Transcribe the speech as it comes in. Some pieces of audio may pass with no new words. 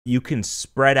you can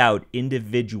spread out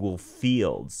individual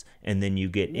fields, and then you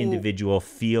get individual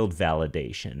field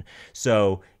validation.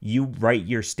 So you write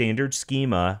your standard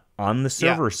schema on the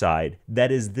Yeah. server side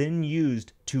that is then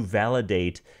used to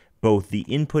validate both the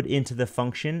input into the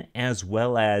function as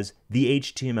well as the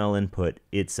HTML input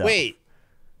itself. Wait.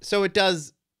 So it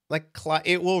does like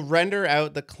it will render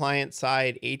out the client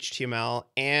side HTML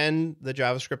and the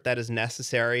JavaScript that is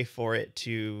necessary for it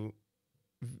to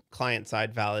client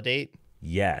side validate.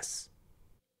 Yes.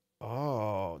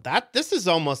 Oh, this is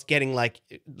almost getting like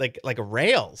a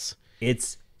Rails.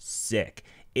 It's sick.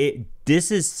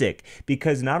 This is sick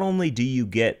because not only do you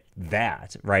get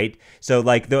that, right? So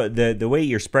like the way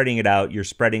you're spreading it out, you're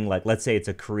spreading, like, let's say it's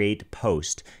a create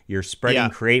post. You're spreading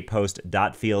create post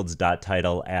dot fields dot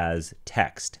title as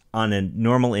text on a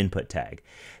normal input tag.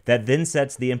 That then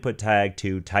sets the input tag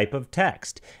to type of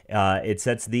text. It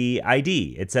sets the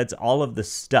ID. It sets all of the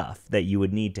stuff that you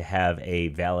would need to have a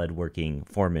valid working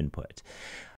form input.